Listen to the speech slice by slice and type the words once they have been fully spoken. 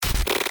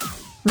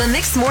The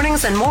Mixed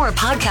Mornings and More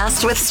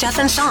podcast with Steph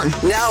and Sean.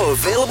 Now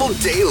available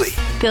daily.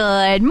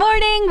 Good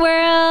morning,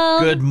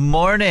 world. Good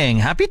morning.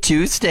 Happy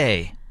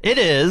Tuesday. It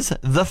is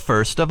the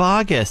 1st of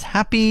August.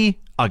 Happy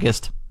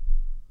August.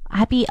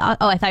 I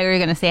thought you were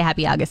going to say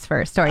happy August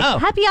 1st. Sorry. Oh.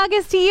 Happy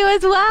August to you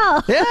as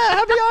well. Yeah,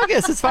 happy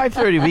August. It's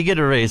 5:30. We get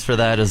a raise for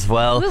that as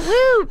well.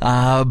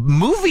 Woo-hoo.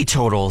 Movie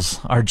totals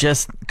are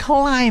just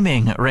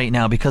climbing right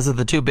now because of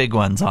the two big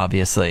ones,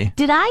 obviously.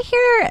 Did I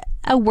hear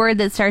a word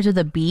that starts with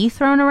a B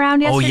thrown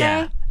around yesterday? Oh,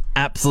 yeah.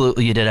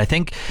 Absolutely, you did. I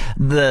think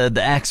the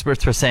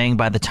experts were saying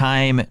by the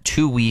time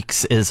 2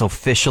 weeks is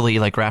officially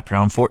wrapped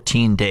around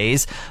 14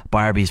 days,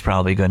 Barbie's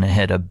probably going to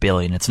hit $1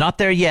 billion. It's not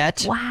there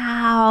yet.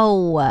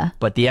 Wow.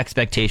 But the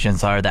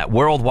expectations are that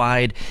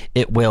worldwide,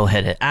 it will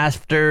hit it.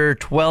 After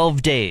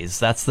 12 days,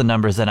 that's the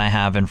numbers that I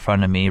have in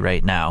front of me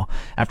right now.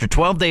 After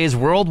 12 days,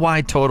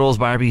 worldwide totals,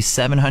 Barbie's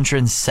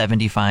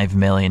 $775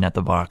 million at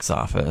the box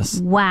office.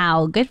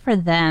 Wow. Good for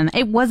them.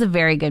 It was a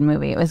very good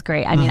movie. It was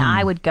great. I mean,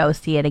 I would go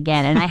see it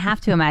again. And I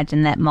have to imagine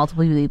that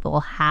multiple people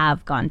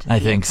have gone to see it. I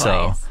think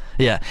so.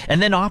 Yeah.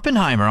 And then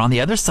Oppenheimer on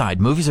the other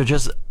side. Movies are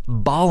just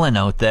balling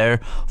out there.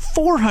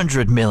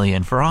 $400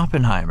 million for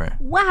Oppenheimer.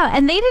 Wow.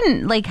 And they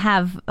didn't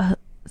have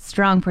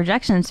strong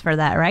projections for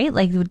that, right?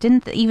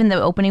 Didn't even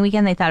the opening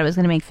weekend they thought it was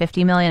going to make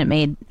 50 million, it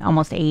made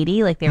almost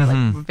 80. They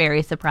were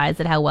very surprised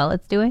at how well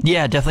it's doing.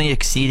 Yeah, definitely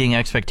exceeding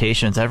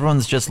expectations.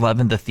 Everyone's just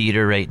loving the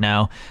theater right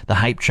now. The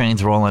hype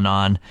train's rolling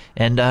on,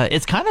 and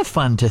it's kind of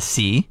fun to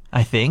see,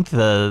 I think,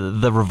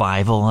 the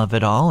revival of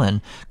it all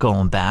and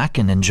going back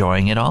and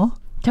enjoying it all.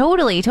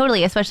 Totally,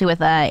 especially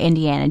with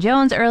Indiana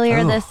Jones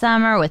earlier this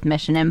summer, with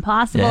Mission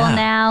Impossible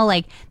now.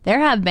 There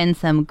have been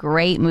some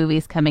great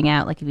movies coming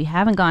out. If you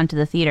haven't gone to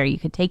the theater, you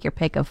could take your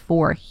pick of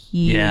 4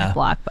 huge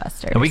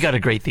blockbusters. And we got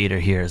a great theater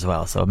here as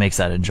well, so it makes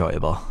that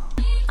enjoyable.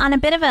 On a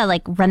bit of a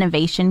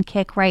renovation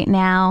kick right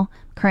now,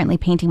 currently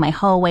painting my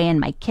hallway and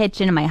my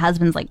kitchen, and my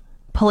husband's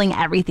pulling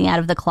everything out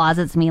of the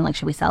closets, meaning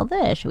should we sell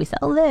this? Should we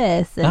sell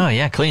this? And oh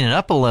yeah, clean it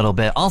up a little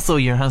bit. Also,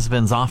 your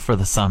husband's off for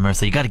the summer,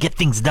 so you got to get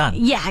things done.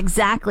 Yeah,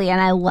 exactly. And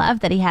I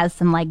love that he has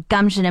some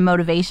gumption and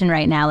motivation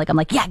right now.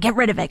 I'm yeah, get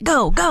rid of it.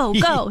 Go,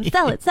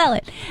 sell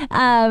it.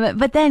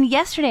 But then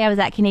yesterday I was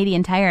at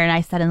Canadian Tire and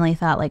I suddenly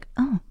thought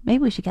oh,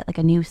 maybe we should get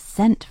a new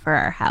scent for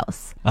our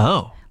house.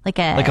 Oh, like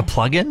a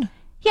plug-in?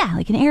 Yeah,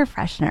 an air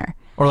freshener.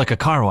 Or a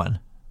car one?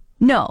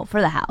 No,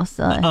 for the house.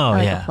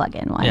 A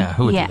plug-in one. Yeah,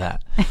 who would do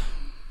that?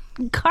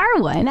 Car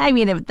one. I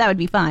mean, that would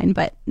be fine,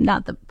 but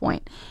not the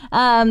point.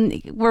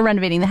 We're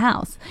renovating the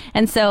house.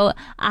 And so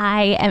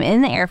I am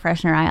in the air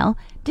freshener aisle.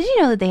 Did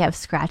you know that they have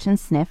scratch and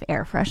sniff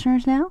air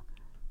fresheners now?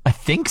 I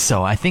think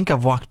so. I think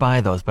I've walked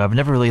by those, but I've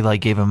never really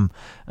gave them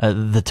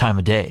the time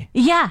of day.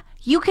 Yeah.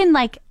 You can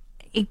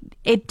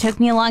it took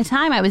me a long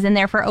time. I was in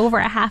there for over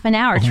a half an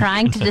hour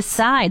trying to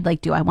decide,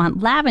 do I want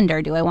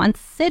lavender? Do I want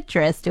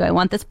citrus? Do I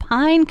want this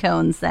pine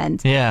cone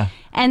scent? Yeah.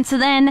 And so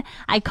then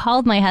I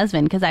called my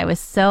husband because I was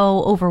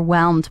so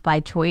overwhelmed by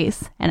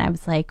choice. And I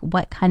was like,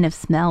 what kind of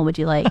smell would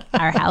you like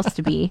our house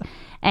to be?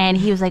 And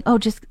he was like, oh,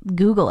 just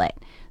Google it.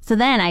 So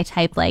then I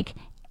typed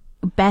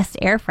best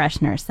air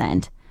freshener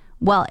scent.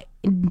 Well,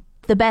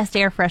 the best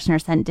air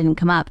freshener scent didn't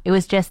come up. It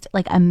was just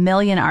a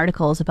million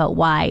articles about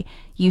why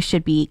you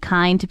should be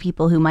kind to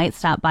people who might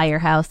stop by your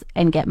house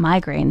and get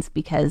migraines,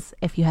 because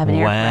if you have an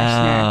air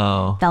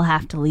freshener, they'll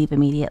have to leave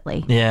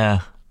immediately.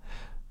 Yeah.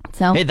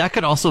 So hey, that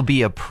could also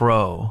be a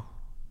pro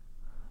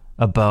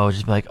about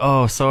just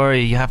oh,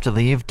 sorry, you have to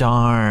leave,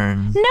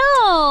 darn.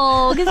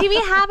 No, because you'd be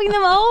having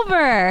them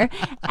over.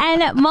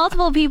 And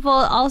multiple people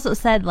also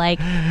said when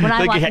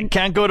I walk in,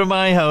 can't go to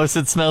my house,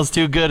 it smells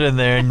too good in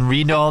there, and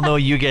we all know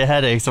you get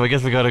headaches, so I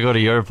guess we gotta go to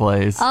your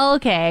place.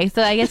 Okay,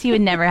 so I guess you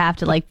would never have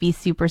to be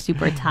super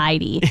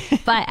tidy.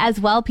 But as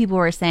well, people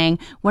were saying,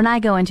 when I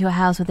go into a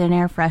house with an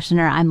air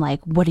freshener, I'm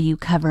what are you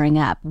covering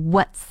up?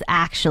 What's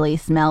actually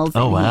smells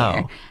in here?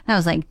 And I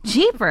was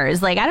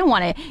jeepers, I don't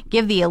want to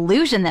give the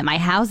illusion that my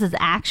house is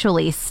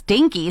actually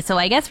stinky, so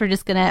I guess we're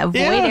just gonna avoid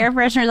air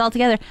fresheners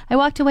altogether. I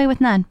walked away with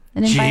none.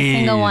 I didn't buy a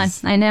single one.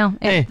 I know.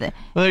 Hey, well,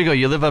 there you go.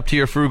 You live up to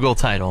your frugal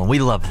title, and we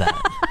love that.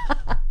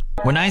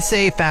 When I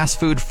say fast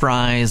food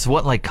fries,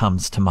 what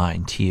comes to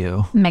mind to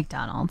you?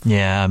 McDonald's.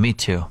 Yeah, me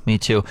too.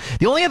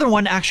 The only other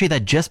one actually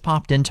that just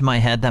popped into my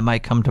head that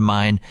might come to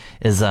mind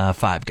is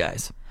Five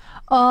Guys.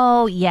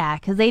 Oh yeah,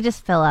 because they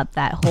just fill up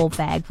that whole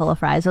bag full of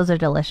fries. Those are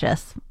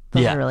delicious.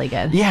 Those are really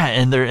good. Yeah,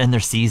 and they're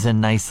seasoned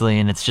nicely,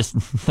 and it's just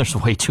there's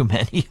way too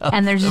many of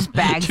and there's them, just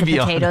bags of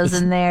potatoes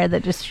in there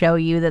that just show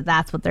you that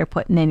that's what they're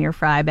putting in your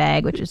fry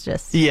bag, which is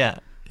just great.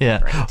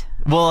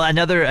 Well,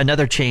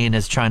 another chain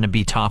is trying to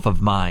be top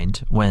of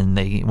mind when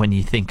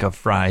you think of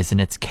fries, and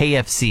it's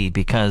KFC,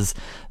 because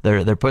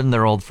they're putting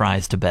their old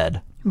fries to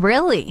bed.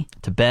 Really?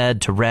 To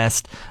bed, to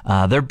rest.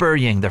 They're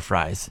burying their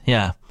fries.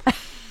 Yeah.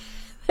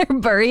 They're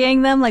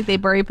burying them like they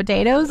bury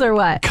potatoes, or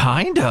what?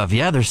 Kind of,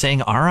 yeah. They're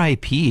saying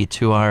RIP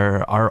to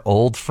our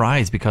old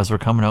fries because we're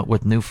coming out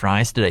with new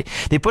fries today.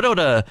 They put out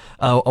a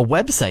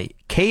website,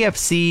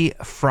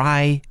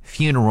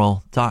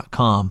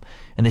 kfcfryfuneral.com,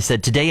 And they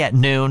said today at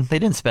noon, they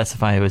didn't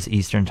specify it was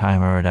Eastern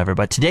time or whatever,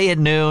 but today at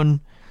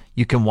noon,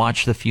 you can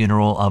watch the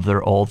funeral of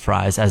their old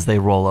fries as they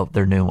roll out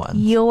their new ones.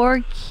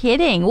 You're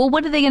kidding. Well,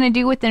 what are they going to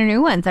do with their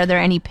new ones? Are there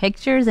any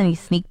pictures, any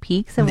sneak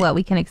peeks of what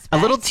we can expect? A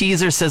little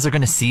teaser says they're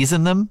going to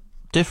season them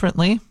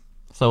differently.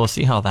 So we'll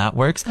see how that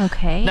works.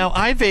 Okay. Now,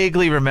 I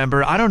vaguely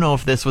remember, I don't know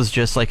if this was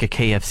just like a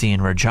KFC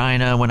in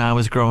Regina when I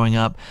was growing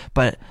up,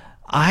 but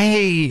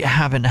I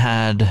haven't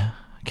had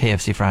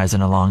KFC fries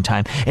in a long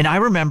time. And I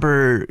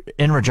remember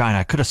in Regina,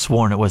 I could have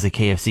sworn it was a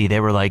KFC. They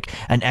were like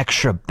an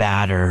extra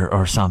batter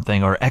or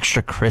something, or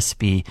extra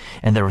crispy.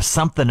 And there was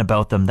something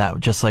about them that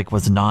just like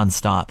was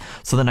nonstop.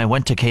 So then I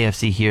went to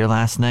KFC here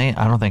last night.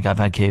 I don't think I've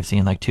had KFC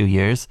in like 2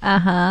 years.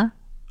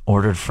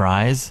 Ordered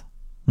fries.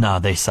 No,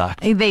 they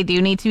sucked. They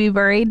do need to be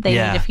buried. They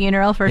need a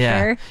funeral for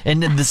sure.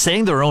 And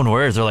saying their own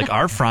words, they're like,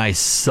 our fries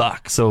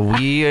suck. So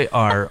we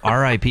are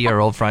RIP our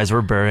old fries.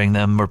 We're burying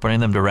them. We're putting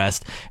them to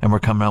rest. And we're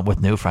coming out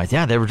with new fries.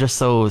 Yeah, they were just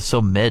so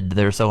mid.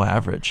 They were so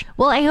average.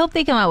 Well, I hope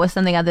they come out with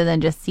something other than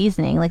just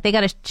seasoning. Like, they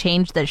got to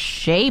change the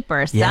shape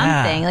or something.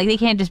 Yeah. Like, they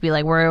can't just be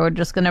like, we're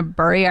just going to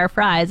bury our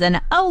fries. And,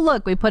 oh,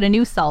 look, we put a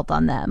new salt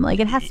on them. Like,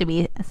 it has to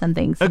be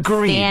something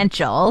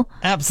substantial.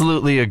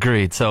 Absolutely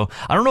agreed. So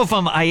I don't know if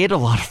I ate a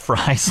lot of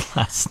fries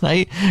last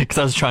night because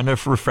I was trying to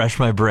refresh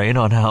my brain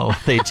on how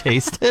they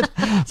tasted.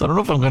 So I don't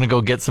know if I'm going to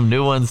go get some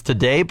new ones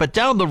today, but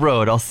down the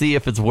road, I'll see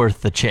if it's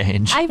worth the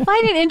change. I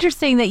find it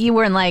interesting that you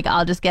weren't like,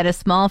 I'll just get a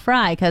small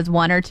fry because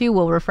 1 or 2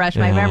 will refresh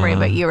my memory,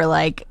 but you were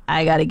like,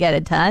 I got to get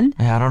a ton.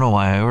 Yeah, I don't know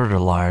why I ordered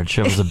a large.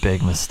 It was a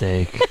big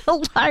mistake. A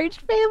large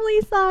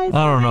family size.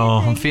 I don't know.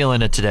 I'm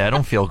feeling it today. I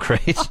don't feel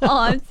great. Oh,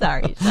 I'm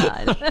sorry,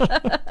 Sean.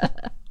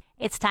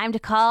 It's time to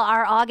call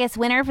our August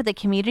winner for the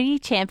Community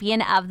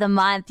Champion of the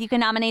Month. You can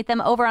nominate them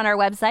over on our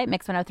website,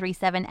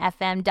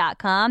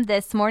 mix1037fm.com.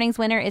 This morning's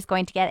winner is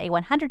going to get a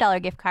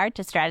 $100 gift card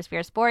to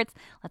Stratosphere Sports.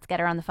 Let's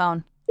get her on the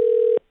phone.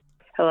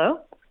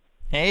 Hello?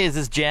 Hey, is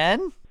this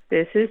Jen?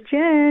 This is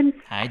Jen.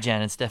 Hi,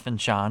 Jen. It's Steph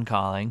and Sean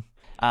calling.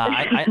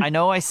 I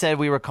know I said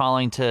we were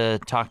calling to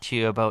talk to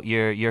you about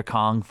your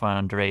Kong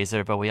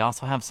fundraiser, but we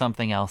also have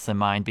something else in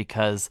mind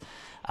because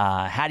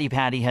Hattie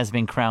Pattie has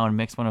been crowned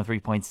Mix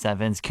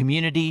 103.7's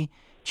Community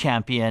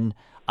Champion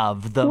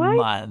of the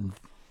Month.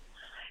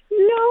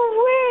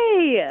 No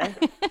way!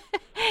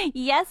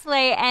 Yes,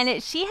 Way,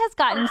 and she has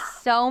gotten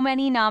so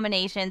many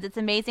nominations. It's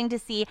amazing to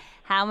see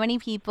how many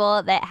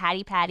people that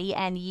Hattie Pattie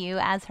and you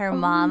as her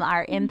mom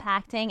are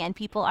impacting, and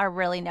people are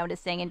really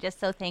noticing, and just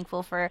so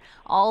thankful for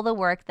all the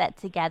work that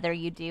together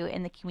you do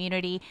in the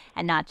community.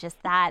 And not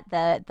just that,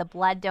 the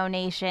blood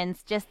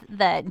donations, just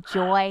the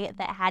joy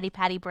that Hattie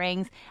Pattie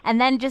brings,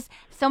 and then just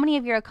so many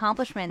of your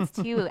accomplishments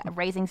too,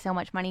 raising so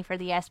much money for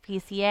the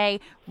SPCA,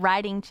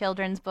 writing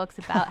children's books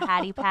about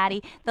Hattie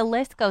Pattie. The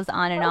list goes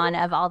on and on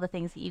of all the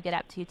things that you get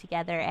up to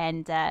together,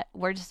 and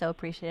we're just so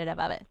appreciative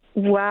of it.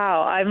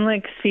 Wow, I'm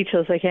like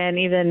speechless.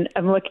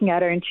 I'm looking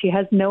at her and she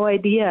has no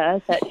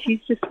idea that she's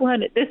just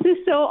won it. This is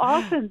so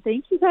awesome.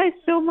 Thank you guys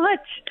so much.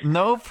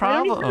 No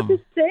problem. I don't even know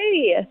what to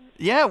say.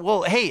 Yeah,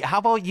 well, hey, how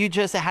about you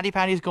just, Hattie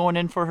Pattie's going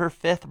in for her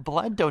 5th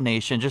blood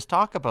donation. Just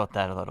talk about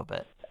that a little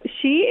bit.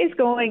 She is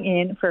going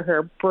in for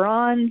her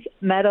bronze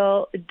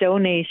medal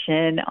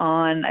donation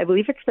on, I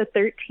believe it's the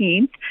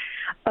 13th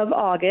of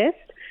August.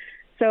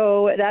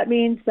 So that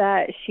means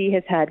that she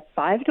has had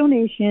 5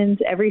 donations.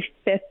 Every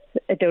 5th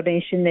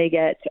donation, they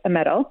get a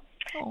medal.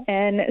 Oh.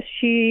 And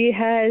she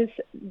has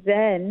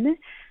then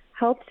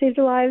helped save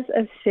the lives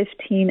of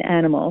 15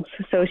 animals.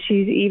 So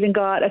she's even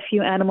got a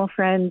few animal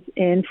friends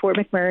in Fort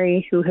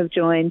McMurray who have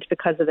joined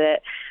because of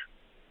it.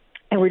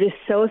 And we're just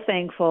so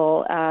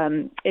thankful.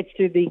 It's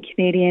through the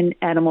Canadian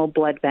Animal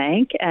Blood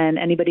Bank, and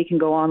anybody can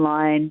go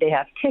online. They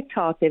have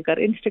TikTok, they've got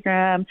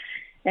Instagram,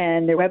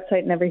 and their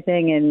website and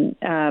everything.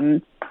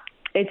 And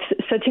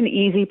it's such an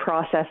easy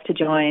process to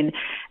join,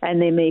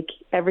 and they make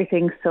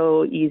everything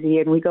so easy.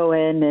 And we go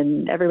in,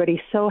 and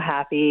everybody's so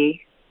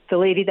happy. The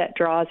lady that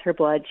draws her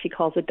blood, she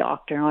calls a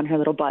doctor on her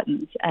little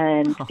buttons,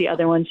 and the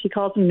other one, she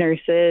calls them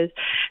nurses.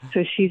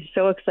 So she's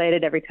so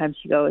excited every time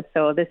she goes.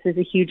 So this is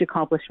a huge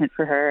accomplishment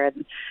for her,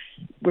 and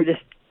we're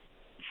just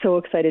so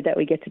excited that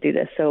we get to do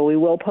this. So we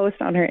will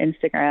post on her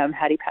Instagram,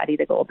 Hattie Pattie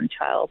the Golden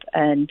Child,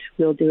 and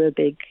we'll do a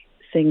big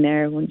thing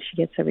there when she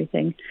gets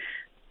everything.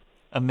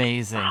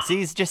 Amazing. See,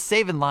 he's just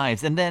saving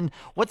lives. And then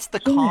what's the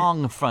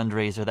Kong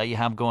fundraiser that you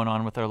have going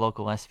on with our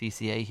local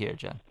SPCA here,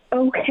 Jen?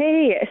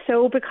 Okay,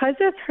 so because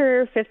of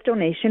her 5th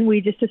donation,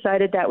 we just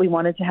decided that we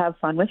wanted to have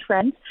fun with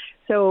friends.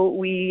 So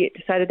we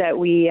decided that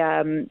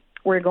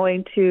we're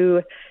going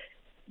to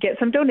get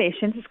some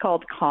donations. It's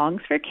called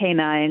Kongs for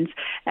Canines,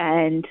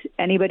 and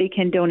anybody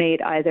can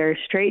donate either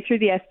straight through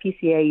the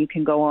SPCA. You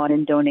can go on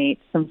and donate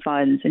some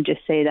funds and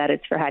just say that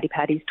it's for Hattie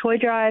Pattie's toy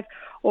drive,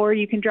 or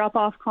you can drop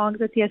off Kongs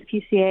at the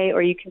SPCA,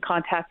 or you can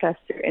contact us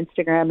through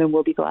Instagram, and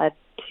we'll be glad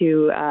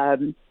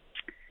to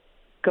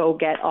go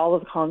get all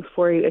of the Kongs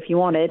for you if you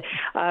wanted.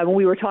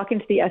 We were talking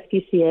to the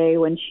SPCA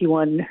when she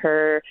won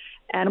her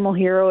Animal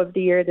Hero of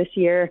the Year this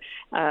year,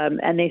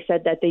 and they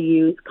said that they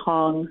use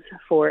Kongs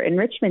for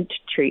enrichment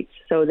treats.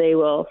 So they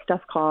will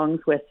stuff Kongs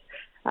with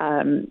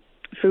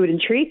food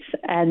and treats,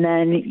 and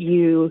then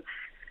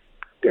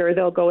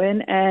they'll go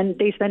in and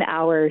they spend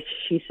hours,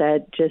 she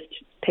said, just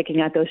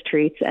picking at those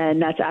treats,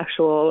 and that's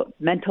actual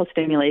mental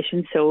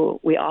stimulation. So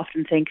we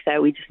often think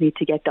that we just need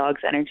to get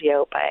dogs' energy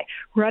out by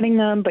running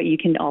them, but you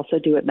can also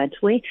do it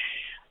mentally.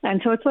 And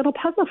so it's a little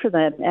puzzle for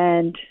them.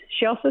 And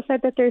she also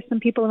said that there's some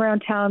people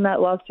around town that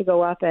love to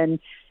go up and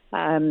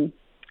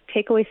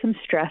take away some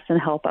stress and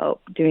help out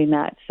doing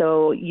that.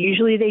 So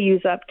usually they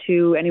use up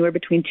to anywhere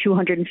between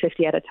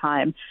 250 at a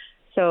time.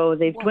 So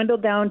they've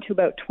dwindled down to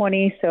about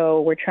 20, so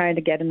we're trying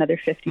to get another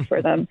 50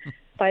 for them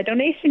by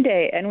donation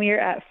day, and we are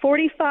at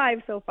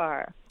 45 so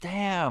far.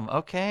 Damn.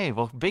 Okay.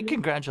 Well, big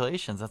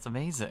congratulations. That's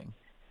amazing.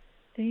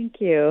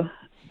 Thank you.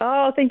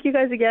 Oh, thank you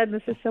guys again.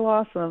 This is so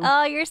awesome.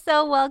 Oh, you're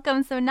so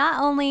welcome. So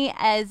not only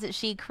as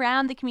she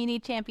crowned the Community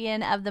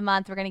Champion of the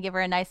Month, we're going to give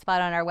her a nice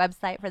spot on our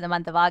website for the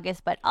month of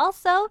August, but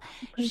also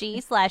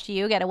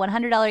she/you get a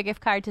 $100 gift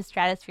card to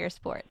Stratosphere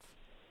Sports.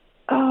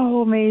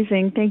 Oh,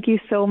 amazing. Thank you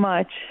so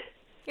much.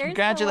 You're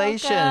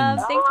Congratulations. So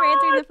welcome. Thanks for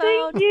answering the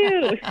phone. Thank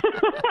you.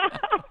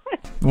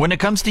 When it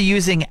comes to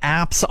using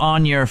apps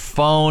on your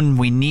phone,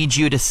 we need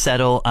you to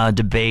settle a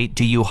debate.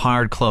 Do you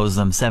hard close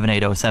them?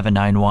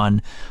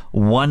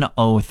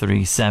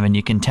 780-791-1037.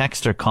 You can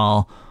text or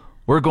call.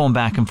 We're going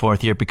back and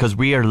forth here because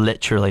we are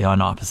literally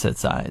on opposite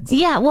sides.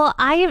 Yeah, well,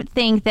 I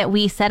think that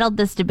we settled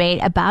this debate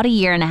about a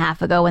year and a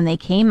half ago when they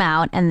came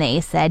out and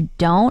they said,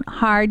 don't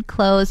hard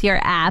close your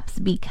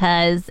apps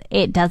because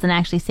it doesn't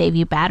actually save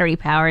you battery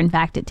power. In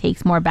fact, it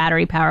takes more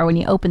battery power when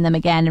you open them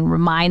again and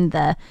remind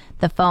the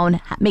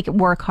phone, make it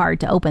work hard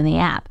to open the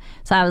app.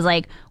 So I was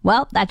like,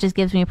 well, that just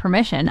gives me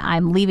permission.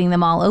 I'm leaving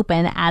them all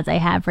open as I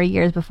have for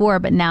years before,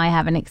 but now I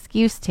have an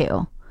excuse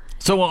to.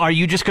 So are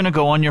you just going to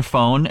go on your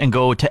phone and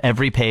go to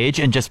every page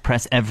and just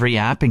press every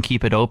app and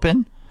keep it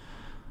open?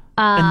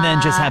 And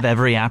then just have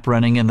every app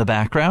running in the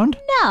background?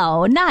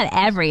 No, not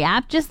every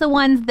app, just the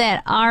ones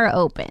that are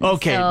open.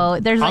 Okay. So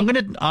there's I'm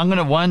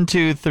gonna 1,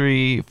 2,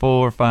 3,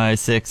 4, 5,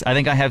 6. I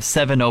think I have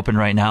 7 open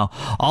right now.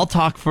 I'll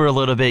talk for a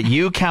little bit.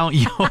 You count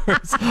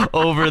yours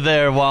over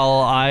there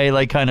while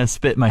I kind of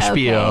spit my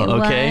spiel.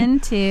 Okay. 1,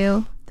 2,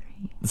 3.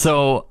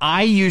 So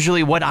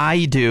what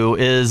I do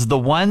is the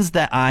ones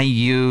that I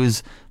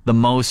use the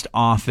most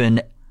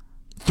often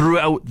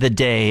throughout the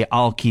day,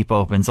 I'll keep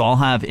open. So I'll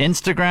have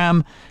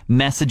Instagram,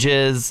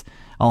 messages,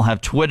 I'll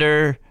have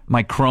Twitter,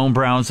 my Chrome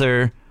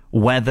browser,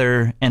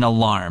 weather, and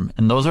alarm.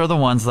 And those are the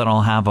ones that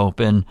I'll have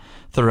open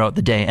throughout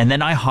the day. And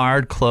then I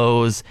hard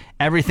close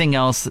everything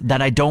else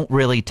that I don't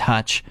really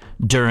touch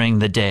during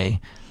the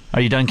day. Are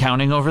you done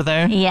counting over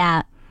there?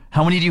 Yeah.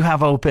 How many do you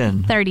have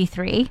open?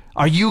 33.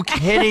 Are you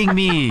kidding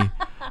me?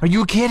 Are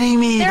you kidding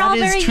me? They're all that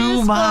very is too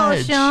useful,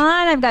 much.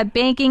 Sean. I've got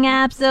banking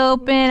apps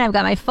open. I've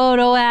got my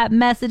photo app,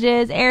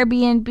 messages,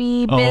 Airbnb,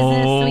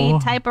 Business Suite,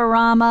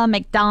 Typorama,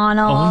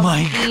 McDonald's,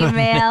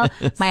 email,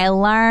 my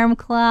alarm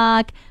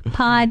clock,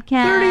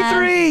 podcast.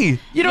 33.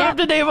 You don't have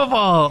to name them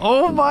all.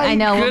 Oh my! I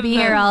know. goodness. We'll be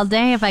here all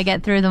day if I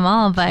get through them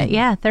all. But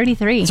yeah,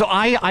 33. So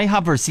I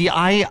hover. See,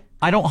 I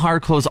don't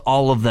hard close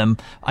all of them.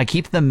 I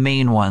keep the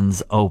main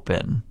ones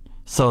open.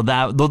 So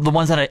that the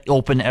ones that I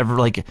open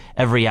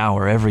every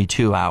hour, every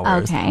 2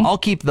 hours, okay. I'll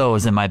keep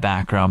those in my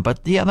background.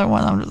 But the other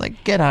one, I'm just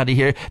like, get out of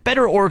here.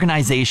 Better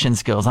organization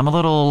skills. I'm a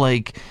little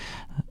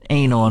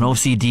anal and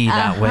OCD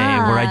that way,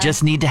 where I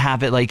just need to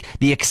have it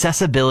the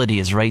accessibility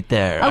is right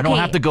there. Okay. I don't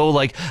have to go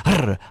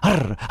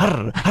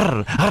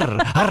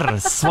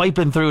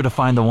swiping through to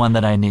find the one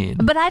that I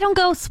need. But I don't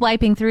go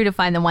swiping through to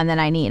find the one that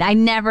I need. I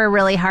never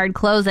really hard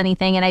close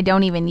anything, and I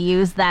don't even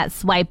use that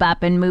swipe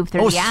up and move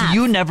through the app. So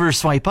you never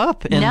swipe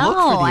up and look for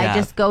the app. I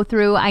just go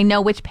through. I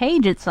know which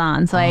page it's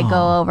on, so I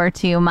go over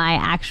to my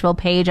actual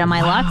page on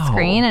my lock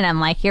screen, and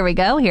I'm like, here we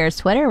go. Here's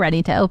Twitter,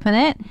 ready to open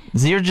it.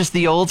 So you're just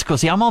the old school.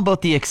 See, I'm all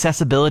about the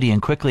accessibility and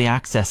quickly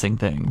accessing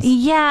things.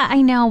 Yeah,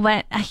 I know,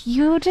 but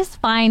you just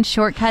find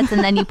shortcuts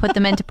and then you put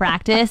them into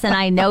practice, and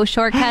I know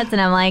shortcuts,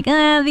 and I'm like,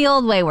 the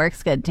old way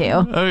works good too.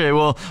 Okay,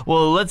 well,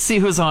 let's see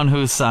who's on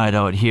whose side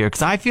out here,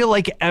 because I feel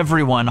like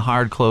everyone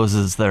hard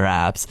closes their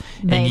apps,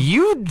 and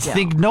you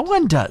think no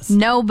one does.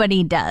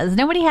 Nobody does.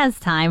 Nobody has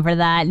time for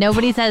that.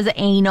 Nobody's as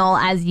anal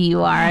as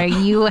you are.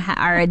 You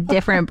are a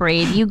different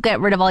breed. You get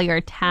rid of all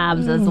your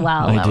tabs as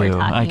well. I do. We're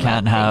talking I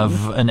can't about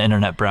have an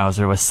internet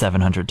browser with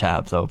 700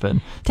 tabs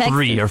open.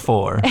 3 or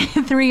 4.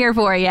 3 or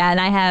 4, yeah. And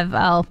I have,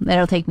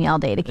 it'll take me all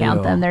day to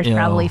count them. There's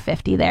probably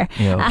 50 there.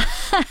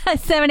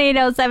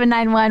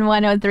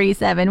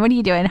 780-791-1037. What are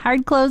you doing?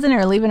 Hard closing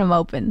or leaving them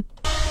open?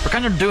 We're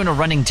kind of doing a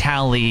running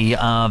tally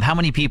of how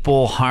many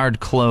people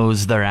hard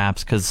close their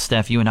apps, because,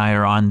 Steph, you and I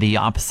are on the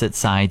opposite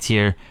sides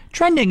here.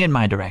 Trending in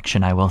my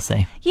direction, I will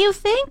say. You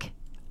think?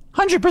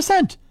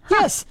 100%.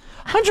 Yes.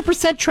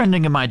 100%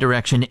 trending in my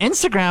direction.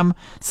 Instagram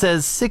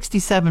says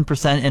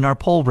 67% in our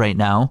poll right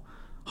now.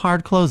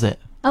 Hard close it.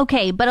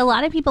 Okay, but a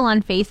lot of people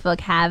on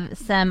Facebook have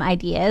some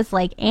ideas.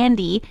 Like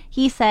Andy,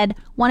 he said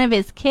one of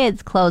his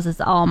kids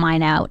closes all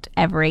mine out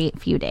every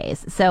few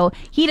days. So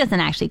he doesn't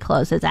actually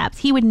close his apps.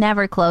 He would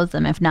never close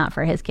them if not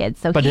for his kids.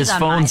 So But he's his on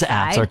phone's my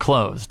apps side. are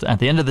closed. At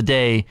the end of the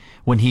day,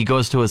 when he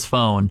goes to his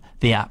phone,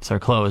 the apps are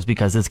closed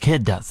because his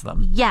kid does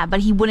them. Yeah, but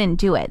he wouldn't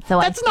do it.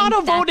 So That's I not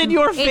think a vote in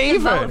your It's a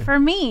favor. vote for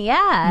me,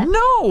 yeah.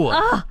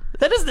 No.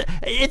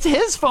 It's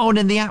his phone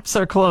and the apps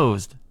are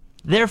closed.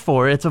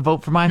 Therefore, it's a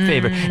vote for my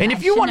favor. And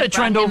if you want to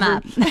trend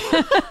over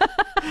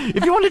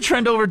if you want to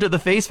trend over to the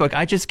Facebook,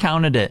 I just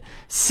counted it.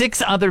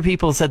 6 other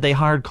people said they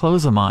hard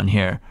close them on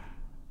here.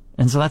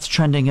 And so that's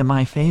trending in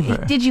my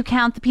favor. Did you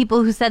count the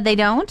people who said they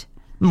don't?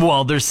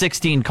 Well, there's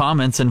 16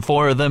 comments and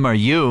 4 of them are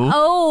you.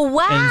 Oh,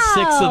 wow. And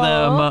 6 of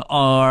them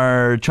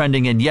are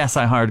trending in yes,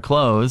 I hard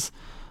close.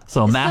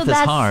 So math is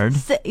hard.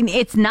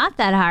 It's not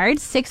that hard.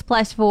 6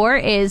 plus 4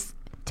 is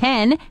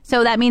 10.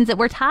 So that means that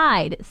we're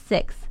tied.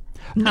 6.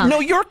 No,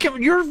 your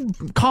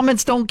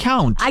comments don't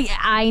count.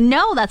 I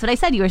know. That's what I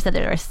said. You said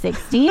there were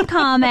 16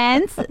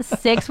 comments.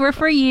 6 were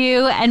for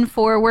you and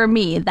 4 were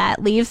me.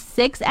 That leaves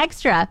 6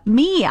 extra.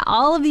 Me.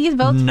 All of these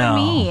votes for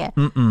me.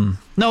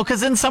 No,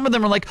 because then some of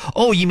them are like,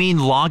 oh, you mean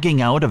logging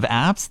out of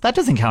apps? That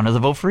doesn't count as a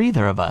vote for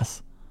either of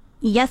us.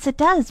 Yes, it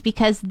does,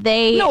 because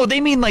they... No,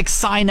 they mean like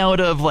sign out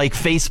of like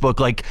Facebook,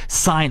 like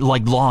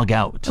log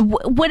out.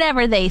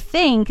 Whatever they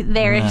think,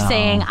 they're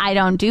saying, I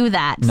don't do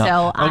that,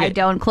 so I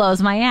don't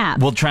close my app.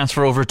 We'll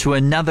transfer over to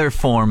another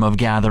form of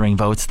gathering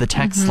votes, the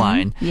text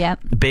line.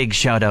 Yep. Big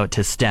shout out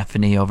to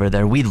Stephanie over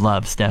there. We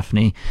love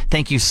Stephanie.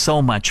 Thank you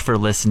so much for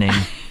listening,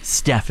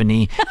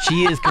 Stephanie.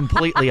 She is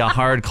completely a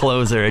hard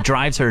closer. It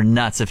drives her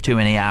nuts if too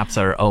many apps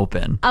are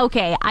open.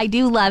 Okay, I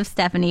do love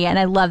Stephanie, and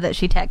I love that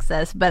she texts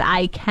us, but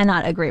I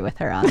cannot agree with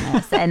her on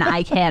this, and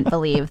I can't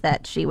believe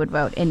that she would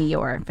vote in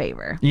your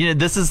favor. Yeah,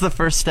 this is the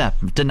first step,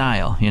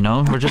 denial.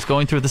 We're just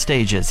going through the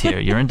stages here.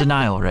 You're in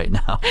denial right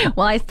now.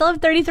 Well, I still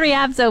have 33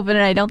 apps open,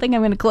 and I don't think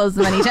I'm going to close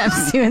them anytime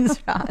soon,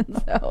 Sean.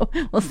 So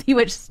we'll see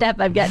which step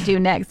I've got to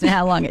next and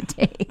how long it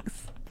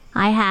takes.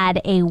 I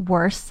had a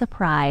worse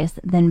surprise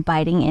than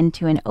biting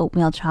into an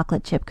oatmeal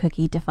chocolate chip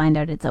cookie to find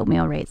out it's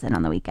oatmeal raisin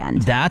on the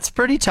weekend. That's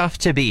pretty tough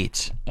to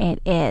beat.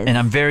 It is. And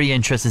I'm very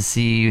interested to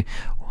see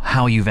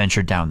how you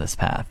ventured down this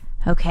path.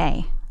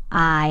 Okay.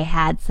 I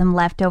had some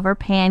leftover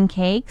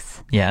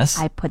pancakes. Yes.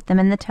 I put them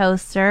in the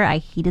toaster. I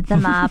heated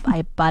them up.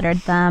 I buttered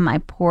them. I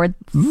poured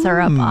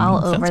syrup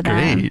all over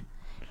them. Great.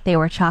 They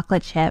were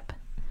chocolate chip.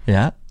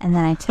 Yeah. And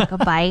then I took a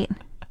bite,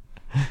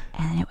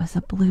 and it was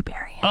a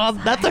blueberry. Oh,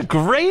 that's a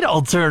great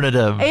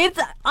alternative. It's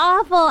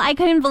awful. I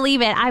couldn't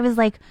believe it. I was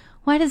like,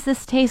 why does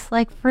this taste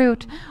like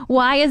fruit?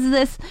 Why is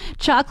this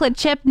chocolate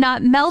chip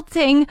not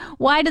melting?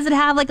 Why does it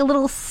have like a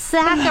little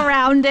sack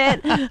around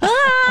it?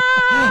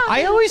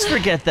 I always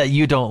forget that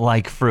you don't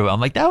like fruit. I'm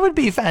like, that would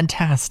be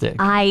fantastic.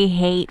 I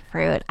hate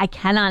fruit. I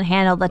cannot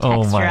handle the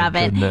texture my of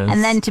it. goodness.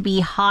 And then to be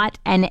hot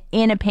and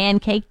in a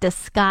pancake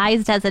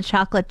disguised as a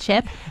chocolate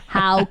chip,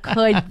 how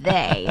could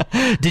they?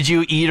 Did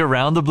you eat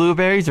around the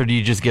blueberries or do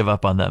you just give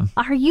up on them?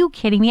 Are you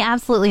kidding me?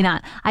 Absolutely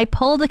not. I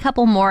pulled a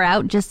couple more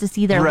out just to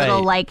see their Right.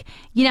 little, like,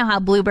 you know how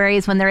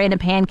blueberries, when they're in a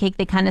pancake,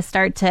 they kind of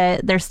start to,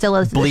 they're still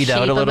a Bleed shape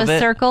out a of little a bit?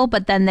 circle,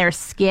 but then their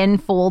skin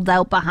folds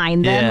out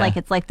behind them, Yeah. like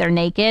it's like they're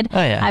naked. Oh,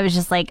 yeah. I was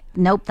just like,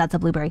 nope, that's a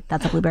blueberry.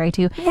 That's a blueberry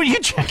too. Were you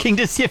checking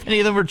to see if any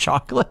of them were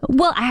chocolate?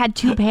 Well, I had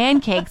 2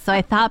 pancakes, so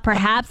I thought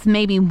perhaps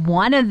maybe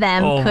one of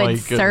them Oh, my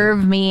could goodness.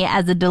 serve me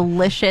as a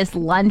delicious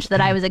lunch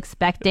that I was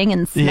expecting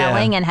and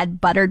smelling Yeah. and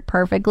had buttered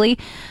perfectly.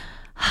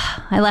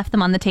 I left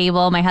them on the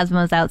table. My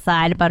husband was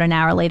outside. About an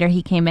hour later,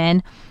 he came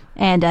in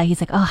and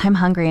he's like, oh, I'm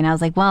hungry. And I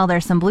was like, well,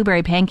 there's some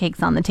blueberry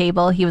pancakes on the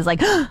table. He was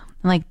like,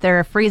 I'm like,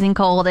 they're freezing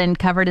cold and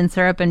covered in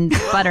syrup and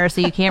butter,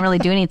 so you can't really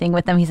do anything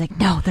with them. He's like,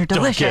 no, they're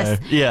delicious.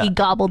 care. Yeah. He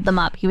gobbled them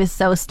up. He was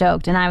so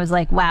stoked. And I was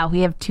like, wow,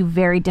 we have 2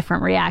 very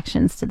different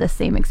reactions to the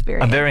same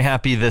experience. I'm very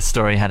happy this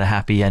story had a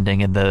happy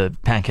ending and the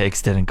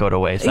pancakes didn't go to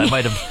waste. I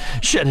might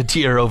have shed a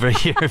tear over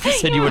here if you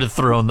said you would have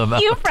thrown them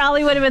out. You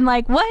probably would have been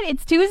like, what?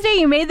 It's Tuesday?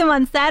 You made them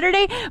on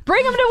Saturday?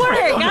 Bring them to work.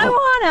 I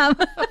want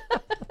them.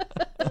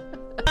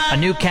 A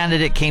new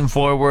candidate came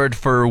forward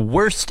for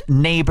worst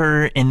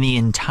neighbor in the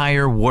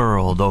entire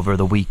world over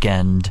the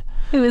weekend.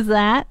 Who is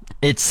that?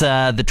 It's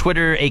the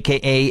Twitter,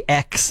 aka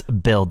X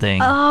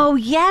building. Oh,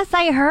 yes,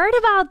 I heard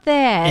about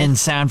this. In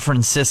San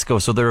Francisco,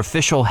 so their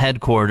official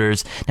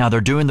headquarters. Now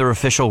they're doing their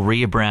official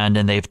rebrand,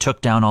 and they've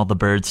took down all the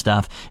bird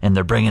stuff, and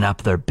they're bringing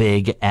up their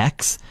big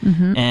X.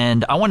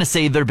 And I want to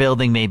say their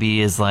building maybe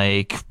is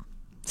like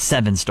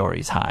 7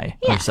 stories high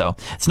or so.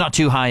 It's not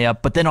too high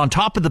up, but then on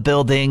top of the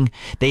building,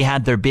 they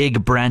had their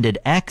big branded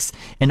X,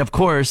 and of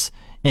course,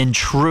 in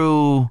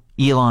true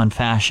Elon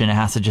fashion, it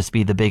has to just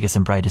be the biggest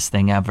and brightest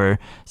thing ever.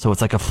 So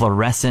it's like a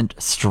fluorescent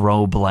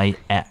strobe light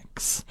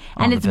X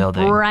on and the it's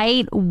building.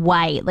 bright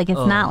white. Like, it's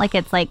not like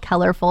it's like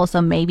colorful,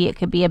 so maybe it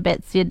could be a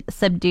bit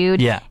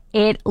subdued. Yeah.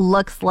 It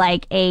looks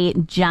like a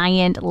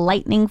giant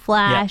lightning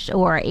flash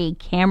or a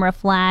camera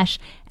flash.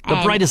 The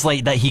brightest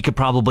light that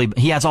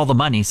he has all the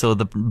money, so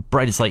the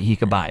brightest light he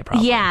could buy,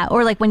 probably. Yeah,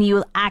 or like when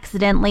you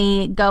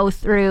accidentally go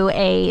through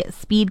a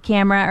speed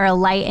camera or a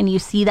light and you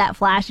see that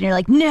flash and you're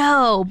like,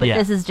 no, but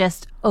this is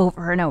just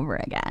over and over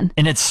again.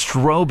 And it's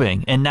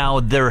strobing. And now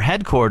their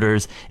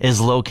headquarters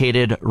is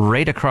located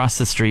right across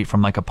the street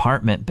from like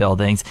apartment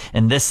buildings.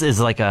 And this is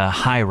like a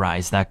high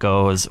rise that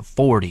goes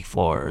 40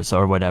 floors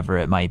or whatever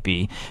it might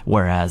be.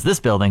 Whereas this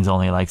building's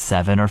only like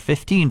 7 or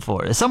 15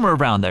 floors, somewhere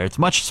around there. It's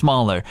much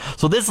smaller.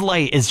 So this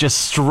light is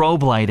just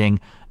strobe lighting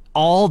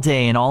all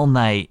day and all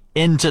night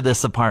into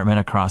this apartment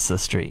across the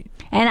street.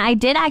 And I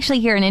did actually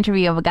hear an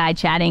interview of a guy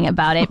chatting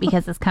about it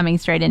because it's coming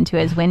straight into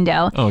his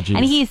window. Oh, geez.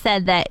 And he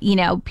said that, you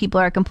know, people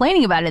are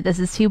complaining about it. This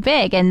is too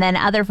big. And then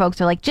other folks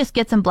are like, just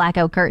get some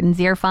blackout curtains.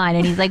 You're fine.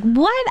 And he's like,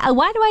 what?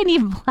 Why do I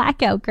need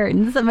blackout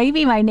curtains? So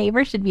maybe my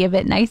neighbor should be a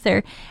bit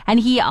nicer. And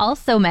he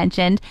also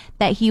mentioned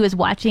that he was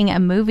watching a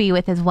movie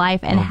with his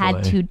wife and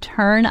had to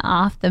turn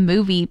off the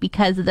movie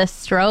because the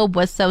strobe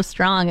was so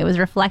strong. It was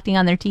reflecting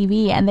on their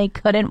TV and they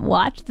couldn't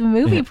watch the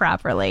movie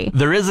properly.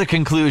 There is a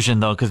conclusion,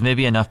 though, because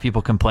maybe enough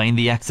people complained.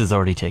 The X is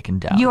already taken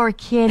down. You're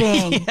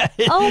kidding.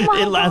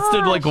 It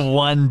lasted like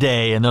one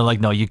day, and they're like,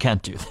 no, you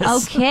can't do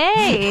this.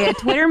 Okay, a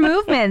Twitter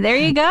movement. There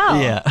you go.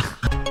 Yeah.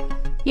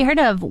 You heard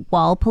of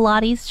wall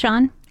Pilates,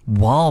 Sean?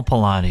 Wall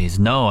Pilates.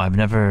 No, I've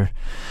never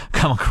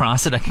come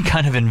across it. I can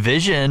kind of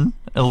envision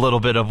a little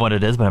bit of what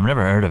it is, but I've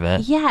never heard of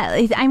it.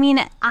 Yeah, I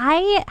mean,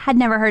 I had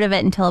never heard of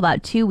it until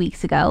about 2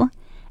 weeks ago,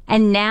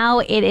 and now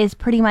it is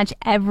pretty much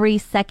every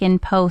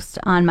second post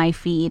on my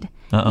feed.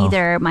 Uh-oh.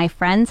 Either my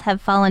friends have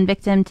fallen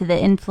victim to the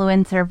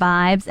influencer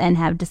vibes and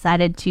have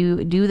decided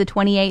to do the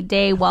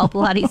 28-day wall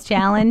Pilates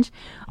challenge,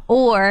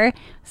 or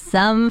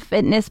some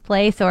fitness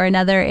place or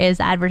another is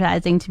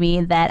advertising to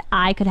me that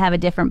I could have a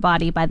different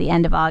body by the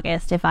end of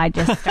August if I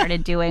just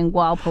started doing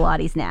wall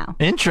Pilates now.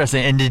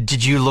 Interesting. And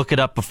did you look it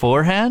up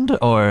beforehand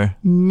or?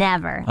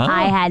 Never. Oh.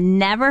 I had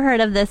never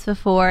heard of this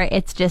before.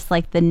 It's just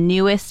like the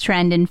newest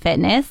trend in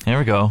fitness. There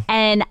we go.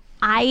 And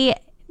I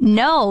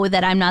know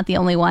that I'm not the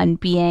only one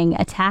being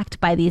attacked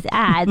by these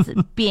ads,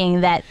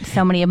 being that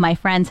so many of my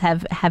friends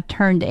have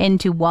turned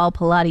into wall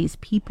Pilates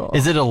people.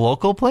 Is it a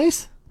local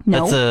place?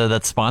 No.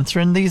 That's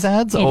sponsoring these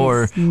ads,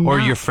 or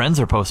your friends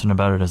are posting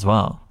about it as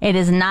well? It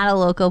is not a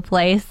local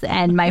place,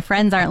 and my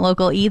friends aren't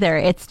local either.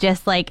 It's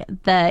just like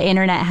the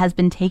internet has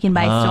been taken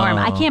by storm.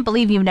 I can't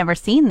believe you've never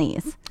seen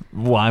these.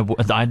 Why?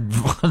 I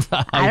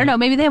don't know.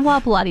 Maybe they have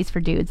wall Pilates for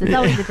dudes. It's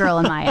always a girl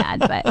in my ad,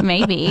 but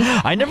maybe.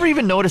 I never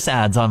even notice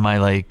ads on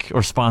my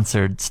or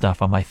sponsored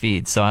stuff on my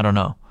feed, so I don't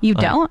know. You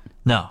don't?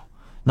 No.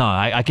 No,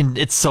 I can.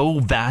 It's so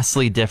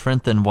vastly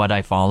different than what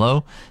I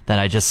follow that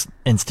I just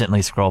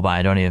instantly scroll by.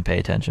 I don't even pay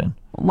attention.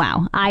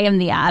 Wow, I am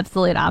the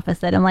absolute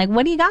opposite. I'm like,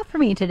 what do you got for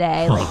me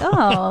today? Like,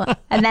 oh.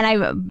 And then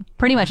I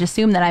pretty much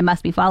assume that I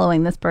must be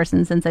following this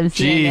person since I'm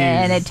seeing it.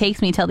 And it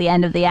takes me till the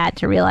end of the ad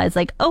to realize,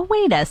 like, oh,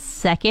 wait a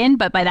second.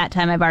 But by that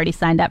time, I've already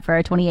signed up for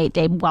a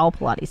 28-day wall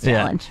Pilates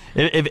challenge.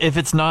 If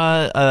it's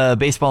not a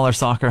baseball or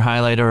soccer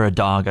highlight or a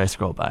dog, I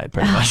scroll by it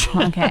pretty much.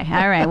 Okay,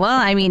 all right. Well,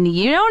 I mean,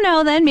 you don't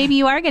know then. Maybe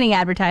you are getting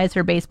advertised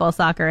for baseball,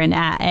 soccer,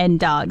 and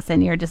dogs.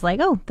 And you're just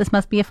like, oh, this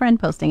must be a friend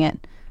posting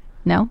it.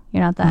 No,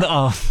 you're not that.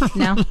 No.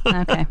 No?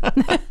 Okay.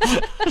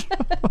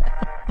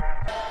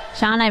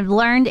 Sean, I've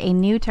learned a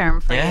new term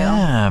for you.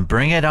 Yeah,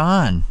 bring it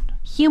on.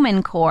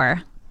 Human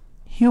core.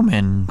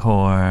 Human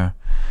core.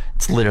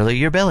 It's literally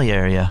your belly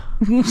area.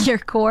 Your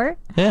core?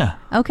 Yeah.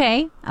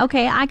 Okay.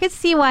 I could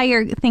see why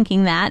you're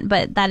thinking that,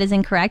 but that is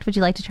incorrect. Would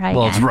you like to try again?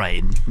 Well, it's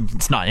right.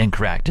 It's not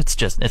incorrect.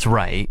 It's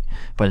right.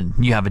 But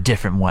you have a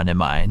different one in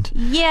mind.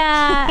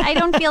 Yeah, I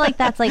don't feel like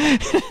that's like,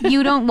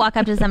 you don't walk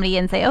up to somebody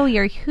and say, oh,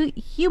 your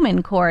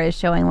human core is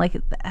showing like,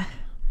 it's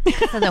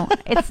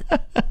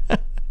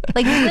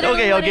like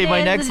okay.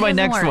 My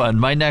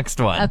next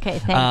one. Okay,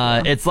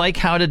 thank you. It's like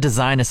how to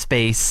design a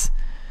space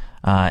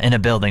in a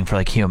building for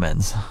like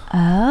humans.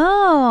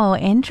 Oh,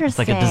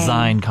 interesting. It's like a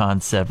design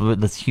concept.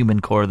 Let's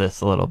human core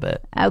this a little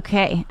bit.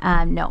 Okay,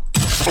 no.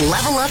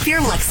 Level up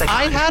your lexicon.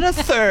 I had a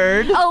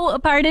third. Oh,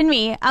 pardon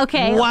me.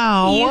 Okay.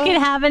 Wow. You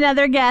can have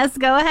another guess.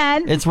 Go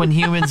ahead. It's when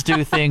humans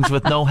do things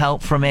with no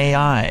help from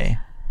AI.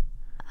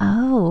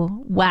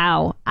 Oh,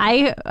 wow.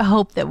 I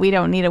hope that we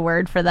don't need a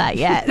word for that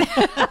yet.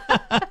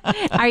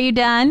 Are you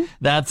done?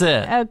 That's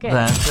it. Okay.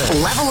 That's it.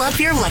 Level up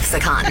your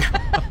lexicon.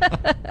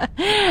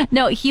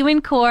 No,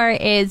 human core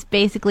is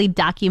basically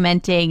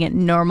documenting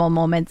normal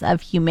moments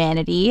of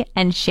humanity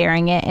and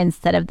sharing it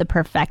instead of the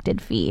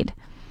perfected feed.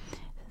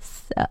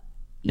 So,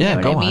 you know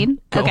what I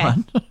mean? Go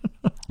on.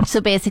 So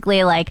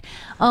basically, like,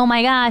 oh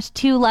my gosh,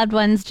 two loved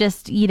ones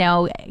just,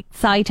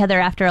 saw each other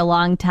after a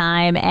long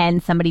time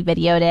and somebody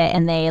videoed it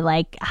and they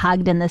like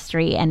hugged in the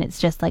street and it's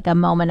just like a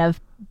moment of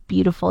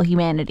beautiful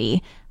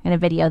humanity. I'm going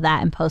to video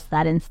that and post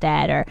that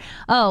instead. Or,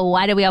 oh,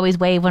 why do we always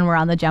wave when we're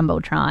on the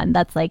Jumbotron?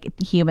 That's like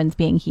humans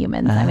being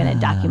humans. I'm going to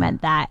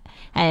document that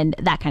and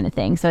that kind of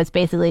thing. So it's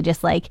basically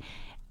just like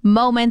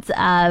moments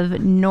of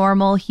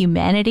normal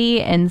humanity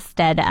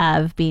instead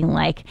of being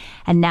like,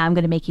 and now I'm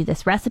going to make you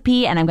this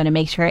recipe and I'm going to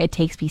make sure it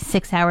takes me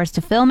 6 hours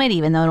to film it,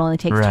 even though it only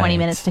takes 20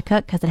 minutes to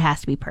cook, because it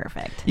has to be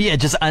perfect. Yeah,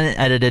 just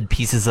unedited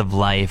pieces of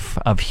life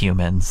of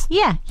humans.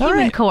 Yeah,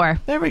 human core.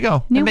 There we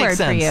go. New it makes word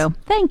sense. for you.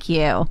 Thank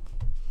you.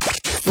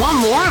 Want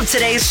more of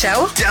today's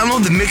show?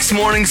 Download the Mixed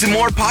Mornings and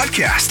More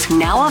podcast.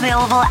 Now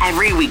available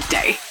every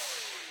weekday.